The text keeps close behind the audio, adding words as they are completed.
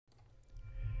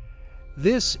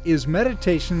This is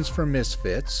Meditations for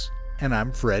Misfits, and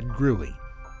I'm Fred Gruey.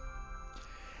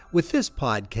 With this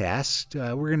podcast,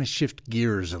 we're going to shift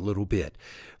gears a little bit.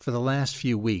 For the last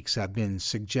few weeks, I've been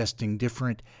suggesting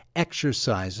different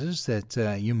exercises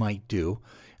that you might do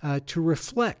to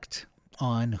reflect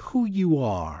on who you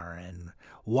are and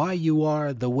why you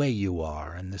are the way you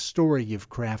are and the story you've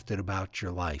crafted about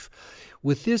your life.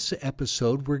 With this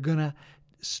episode, we're going to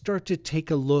start to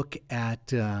take a look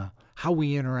at how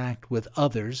we interact with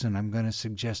others, and I'm going to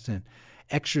suggest an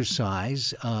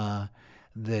exercise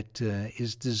that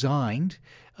is designed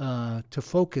to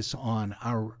focus on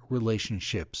our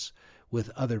relationships with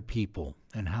other people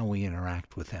and how we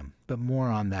interact with them. But more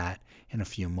on that in a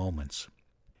few moments.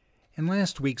 In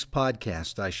last week's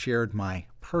podcast, I shared my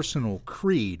personal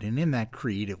creed, and in that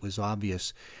creed it was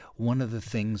obvious one of the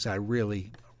things I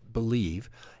really believe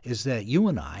is that you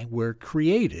and I were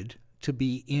created to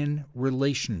be in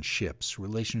relationships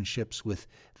with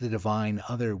the divine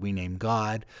other we name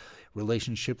God,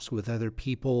 relationships with other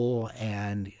people,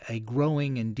 and a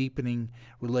growing and deepening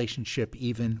relationship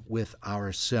even with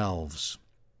ourselves.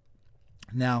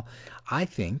 Now, I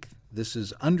think this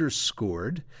is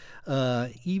underscored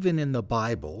even in the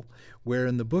Bible, where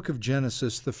in the book of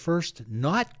Genesis, the first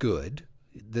not good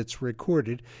that's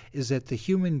recorded is that the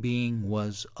human being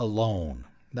was alone.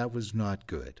 That was not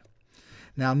good.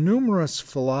 Now, numerous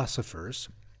philosophers,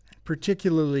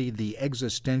 particularly the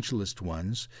existentialist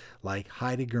ones like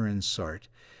Heidegger and Sartre,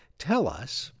 tell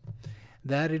us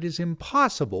that it is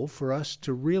impossible for us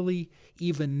to really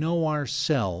even know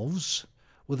ourselves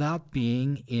without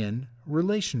being in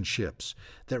relationships,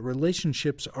 that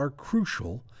relationships are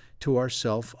crucial to our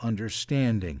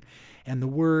self-understanding. And the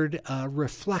word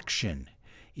reflection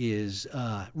is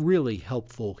really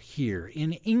helpful here.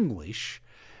 In English,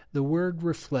 the word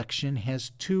reflection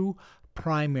has two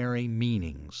primary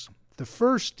meanings. The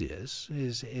first is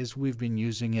as we've been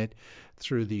using it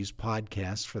through these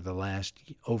podcasts for the last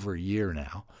over a year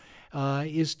now,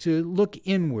 is to look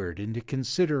inward and to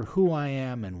consider who I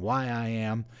am and why I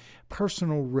am,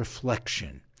 personal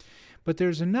reflection. But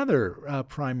there's another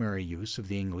primary use of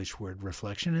the English word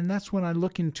reflection, and that's when I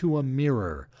look into a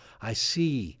mirror. I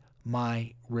see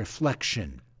my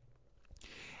reflection.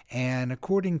 And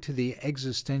according to the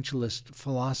existentialist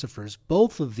philosophers,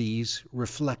 both of these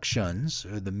reflections,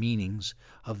 or the meanings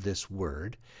of this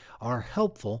word, are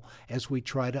helpful as we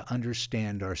try to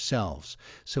understand ourselves.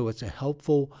 So it's a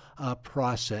helpful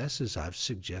process, as I've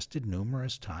suggested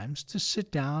numerous times, to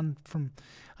sit down from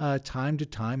time to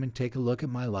time and take a look at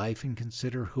my life and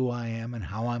consider who I am and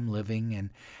how I'm living, and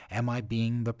am I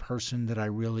being the person that I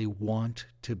really want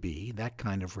to be, that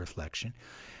kind of reflection.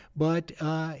 But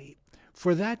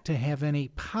for that to have any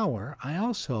power, I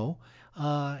also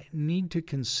need to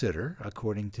consider,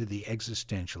 according to the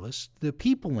existentialists, the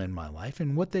people in my life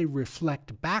and what they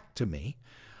reflect back to me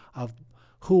of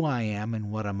who I am and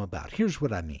what I'm about. Here's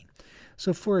what I mean.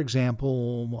 So, for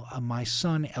example, my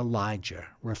son Elijah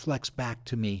reflects back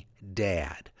to me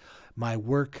Dad. My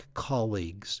work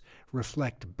colleagues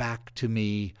reflect back to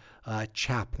me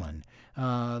chaplain.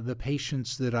 The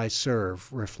patients that I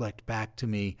serve reflect back to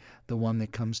me the one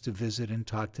that comes to visit and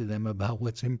talk to them about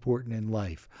what's important in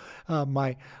life.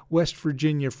 My West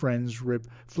Virginia friends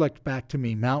reflect back to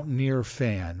me Mountaineer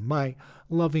fan. My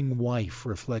loving wife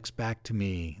reflects back to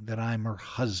me that I'm her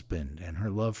husband and her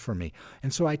love for me.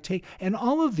 And so and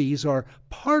all of these are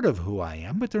part of who I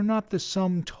am, but they're not the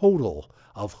sum total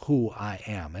of who I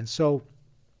am. And so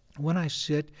when I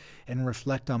sit and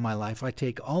reflect on my life, I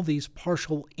take all these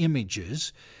partial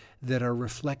images that are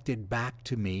reflected back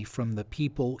to me from the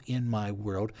people in my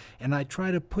world, and I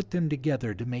try to put them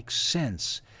together to make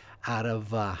sense out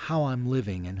of how I'm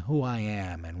living and who I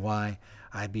am and why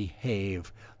I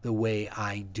behave the way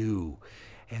I do.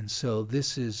 And so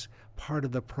this is part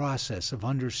of the process of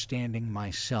understanding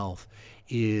myself,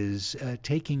 is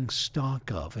taking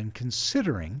stock of and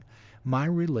considering my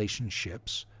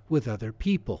relationships with other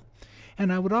people.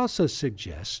 And I would also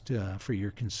suggest, for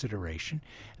your consideration,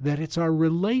 that it's our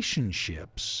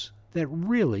relationships that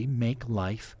really make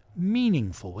life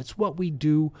meaningful. It's what we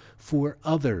do for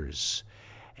others.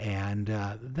 And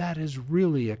that is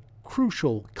really a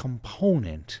crucial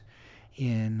component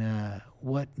in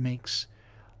what makes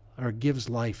or gives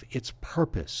life its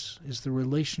purpose, is the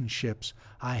relationships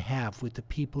I have with the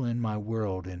people in my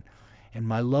world, and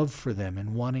my love for them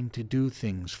and wanting to do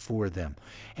things for them.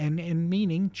 And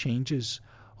meaning changes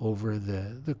over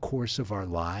the course of our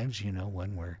lives. You know,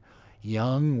 when we're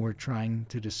young, we're trying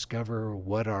to discover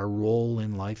what our role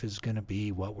in life is going to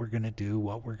be, what we're going to do,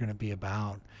 what we're going to be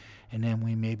about. and then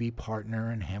we maybe partner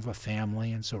and have a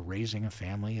family, and so raising a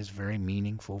family is very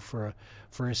meaningful for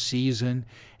a season,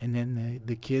 and then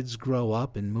the kids grow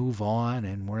up and move on,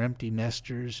 and we're empty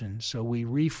nesters, and so we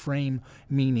reframe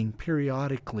meaning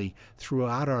periodically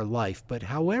throughout our life. But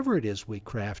however it is we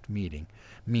craft meaning,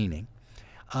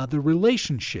 the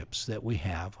relationships that we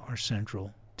have are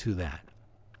central to that.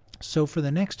 So for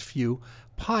the next few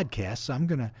podcasts, I'm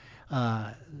going to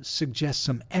suggest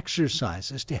some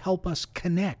exercises to help us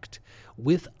connect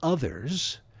with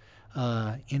others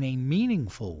in a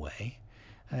meaningful way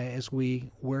as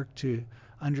we work to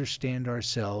understand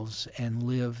ourselves and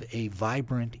live a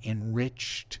vibrant,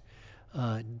 enriched,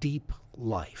 deep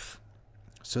life.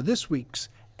 So this week's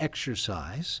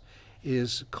exercise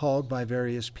is called by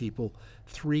various people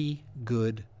 3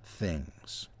 Good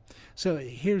Things. So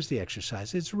here's the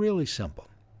exercise. It's really simple.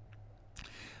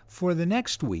 For the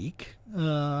next week,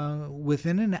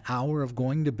 within an hour of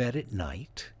going to bed at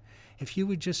night, if you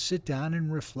would just sit down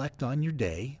and reflect on your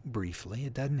day briefly,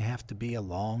 it doesn't have to be a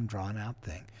long, drawn-out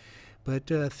thing, but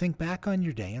think back on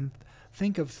your day and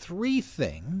think of 3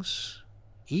 things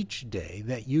each day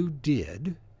that you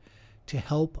did to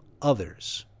help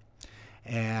others,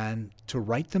 and to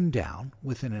write them down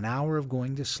within an hour of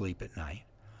going to sleep at night,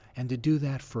 and to do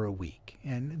that for a week.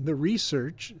 And the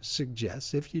research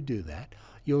suggests if you do that,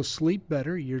 you'll sleep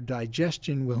better, your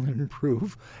digestion will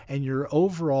improve, and your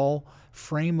overall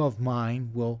frame of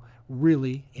mind will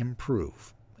really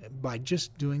improve by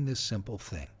just doing this simple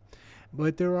thing.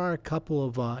 But there are a couple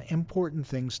of important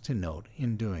things to note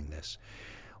in doing this.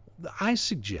 I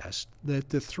suggest that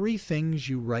the 3 things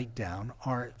you write down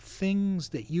are things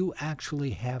that you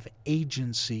actually have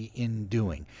agency in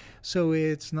doing. So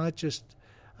it's not just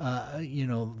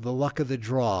the luck of the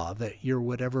draw that you're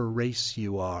whatever race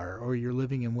you are, or you're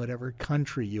living in whatever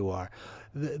country you are.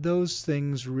 Those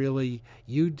things really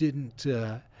you didn't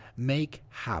make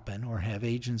happen or have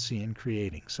agency in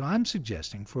creating. So I'm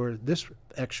suggesting for this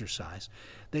exercise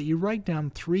that you write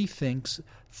down 3 things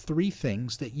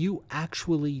that you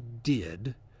actually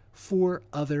did for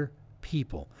other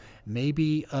people.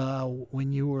 Maybe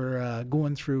when you were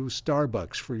going through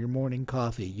Starbucks for your morning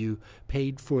coffee, you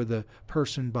paid for the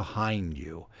person behind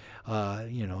you,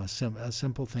 a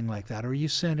simple thing like that. Or you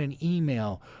sent an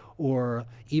email, or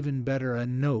even better, a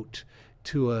note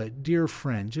to a dear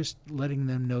friend, just letting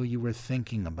them know you were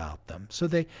thinking about them. So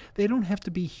they don't have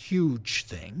to be huge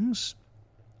things,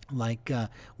 like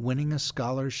winning a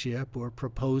scholarship or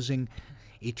proposing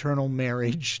eternal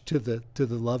marriage to the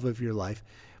love of your life.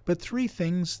 But 3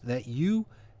 things that you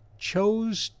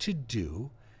chose to do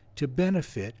to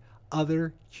benefit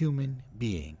other human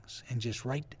beings. And just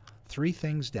write 3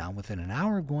 things down within an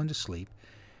hour of going to sleep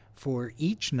for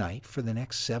each night for the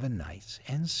next 7 nights,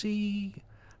 and see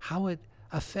how it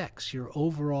affects your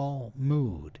overall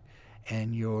mood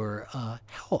and your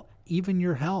health, even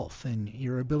your health and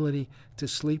your ability to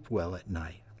sleep well at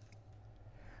night.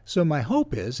 So my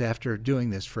hope is, after doing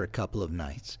this for a couple of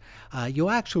nights, you'll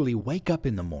actually wake up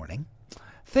in the morning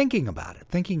thinking about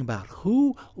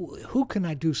who can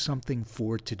I do something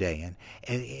for today, and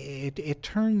it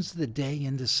turns the day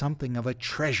into something of a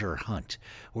treasure hunt,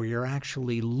 where you're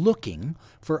actually looking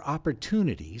for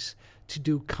opportunities to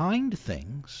do kind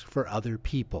things for other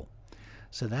people.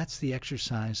 So that's the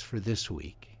exercise for this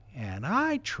week, and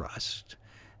I trust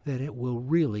that it will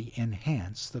really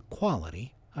enhance the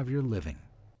quality of your living.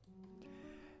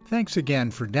 Thanks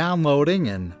again for downloading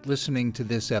and listening to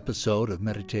this episode of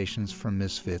Meditations from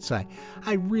Misfits. I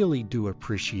really do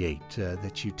appreciate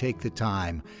that you take the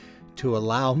time to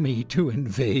allow me to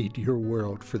invade your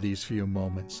world for these few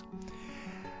moments.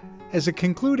 As a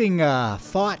concluding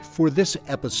thought for this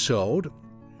episode,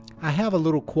 I have a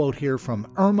little quote here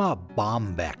from Erma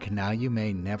Bombeck. Now, you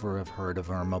may never have heard of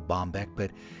Erma Bombeck,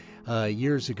 but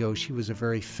years ago she was a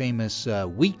very famous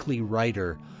weekly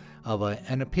writer of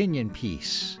an opinion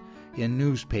piece in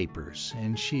newspapers,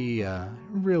 and she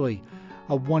really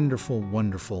a wonderful,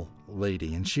 wonderful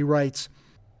lady. And she writes,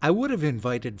 "I would have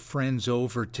invited friends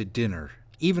over to dinner,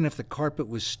 even if the carpet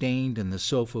was stained and the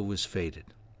sofa was faded.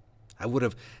 I would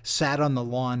have sat on the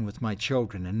lawn with my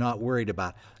children and not worried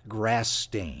about grass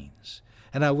stains.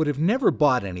 And I would have never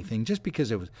bought anything just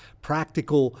because it was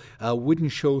practical,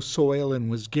 wouldn't show soil, and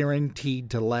was guaranteed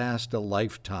to last a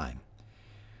lifetime.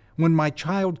 When my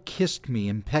child kissed me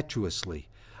impetuously,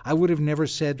 I would have never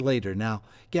said later, 'Now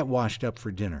get washed up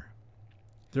for dinner.'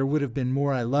 There would have been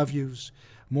more I love yous,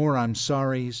 more I'm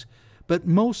sorries, but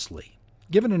mostly,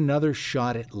 given another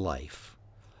shot at life,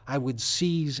 I would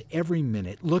seize every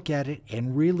minute, look at it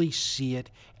and really see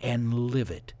it and live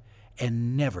it,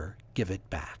 and never give it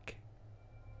back."